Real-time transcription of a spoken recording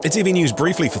It's EV News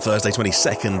briefly for Thursday,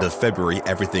 22nd of February.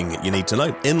 Everything you need to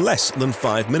know in less than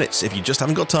 5 minutes. If you just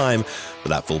haven't got time for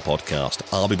that full podcast,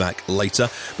 I'll be back later.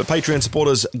 But Patreon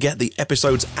supporters get the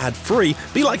episodes ad-free.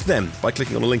 Be like them by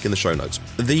clicking on the link in the show notes.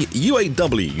 The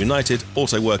UAW, United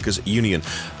Auto Workers Union,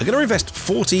 are going to invest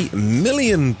 $40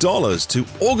 million to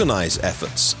organise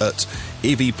efforts at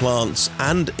EV plants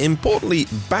and, importantly,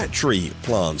 battery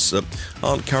plants that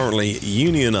aren't currently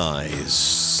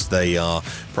unionised. They are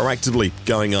proactively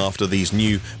going after these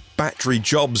new battery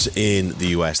jobs in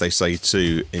the US, they say,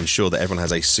 to ensure that everyone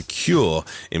has a secure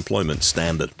employment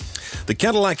standard. The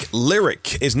Cadillac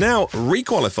Lyriq is now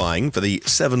requalifying for the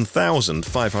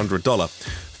 $7,500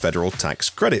 federal tax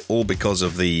credit, all because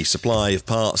of the supply of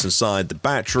parts inside the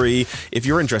battery. If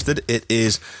you're interested, it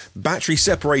is battery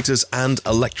separators and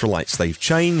electrolytes they've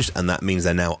changed, and that means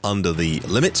they're now under the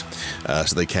limit,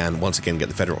 so they can once again get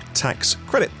the federal tax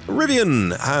credit.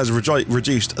 Rivian has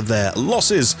reduced their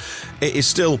losses. It is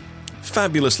still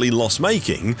fabulously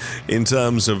loss-making in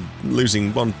terms of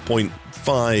losing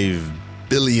 $1.5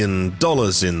 billion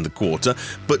in the quarter,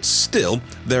 but still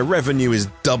their revenue is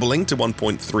doubling to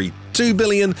 $1.32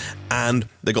 billion, and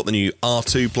they got the new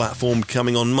R2 platform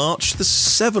coming on March the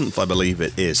 7th, I believe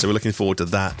it is. So we're looking forward to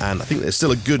that, and I think there's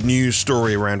still a good news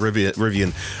story around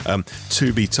Rivian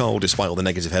to be told, despite all the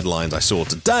negative headlines I saw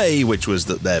today, which was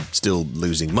that they're still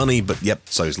losing money, but yep,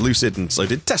 so is Lucid, and so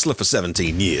did Tesla for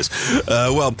 17 years.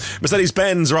 Well,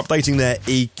 Mercedes-Benz are updating their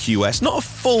EQS, not a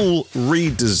full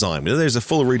redesign. There's a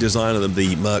full redesign of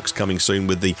the Mercs coming soon,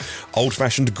 with the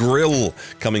old-fashioned grille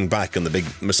coming back and the big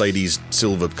Mercedes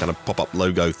silver kind of pop-up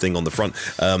logo thing on the front.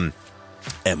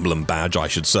 Emblem badge, I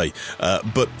should say.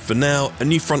 But for now, a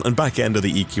new front and back end of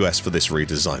the EQS for this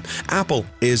redesign. Apple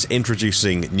is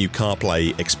introducing new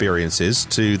CarPlay experiences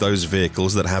to those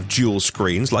vehicles that have dual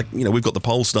screens. Like, we've got the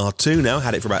Polestar 2 now,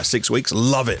 had it for about 6 weeks.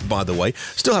 Love it, by the way.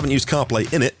 Still haven't used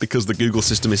CarPlay in it because the Google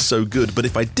system is so good. But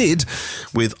if I did,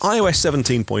 with iOS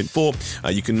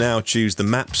 17.4, you can now choose the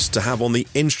maps to have on the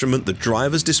instrument, the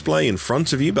driver's display in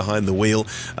front of you, behind the wheel,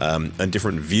 and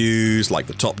different views, like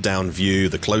the top-down view,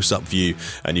 the close-up view,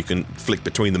 and you can flick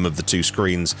between them of the two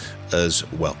screens as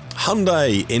well.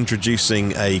 Hyundai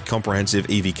introducing a comprehensive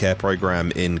EV care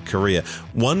program in Korea.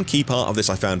 One key part of this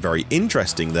I found very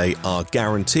interesting. They are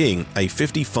guaranteeing a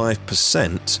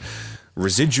 55%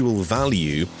 residual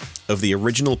value of the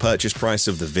original purchase price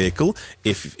of the vehicle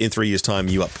if in 3 years' time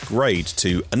you upgrade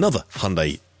to another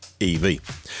Hyundai EV.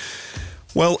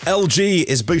 Well, LG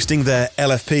is boosting their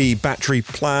LFP battery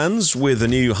plans with a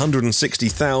new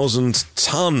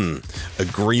 160,000-ton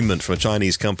agreement from a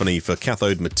Chinese company for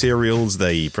cathode materials.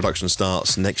 The production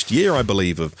starts next year, I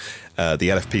believe, of the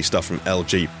LFP stuff from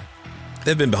LG.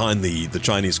 They've been behind the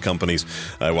Chinese companies,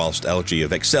 whilst LG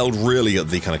have excelled really at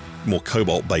the kind of more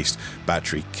cobalt-based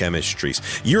battery chemistries.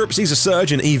 Europe sees a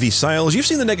surge in EV sales. You've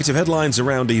seen the negative headlines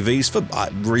around EVs for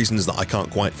reasons that I can't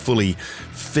quite fully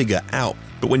figure out.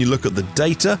 But when you look at the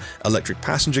data, electric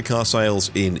passenger car sales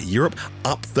in Europe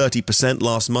up 30%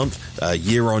 last month,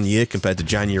 year on year compared to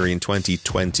January in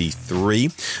 2023.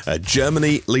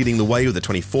 Germany leading the way with a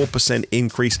 24%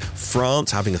 increase. France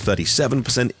having a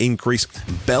 37% increase.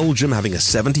 Belgium having a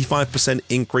 75%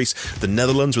 increase. The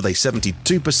Netherlands with a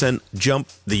 72% jump.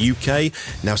 The UK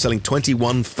now selling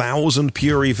 21,000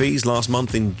 pure EVs last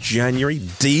month in January.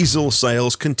 Diesel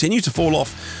sales continue to fall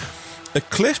off a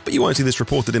cliff, but you won't see this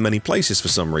reported in many places for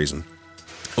some reason.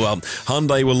 Well,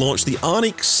 Hyundai will launch the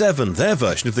Ioniq 7, their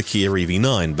version of the Kia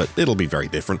EV9, but it'll be very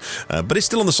different. But it's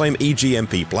still on the same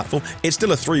eGMP platform. It's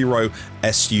still a 3-row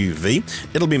SUV.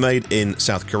 It'll be made in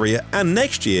South Korea, and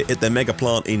next year at their mega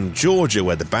plant in Georgia,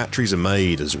 where the batteries are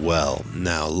made as well.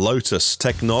 Now, Lotus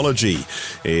Technology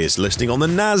is listing on the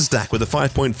NASDAQ with a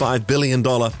 $5.5 billion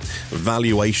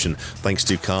valuation, thanks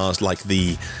to cars like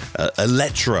the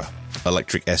Electra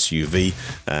electric SUV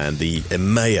and the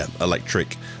Emea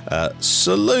electric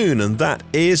saloon. And that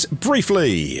is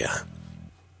briefly.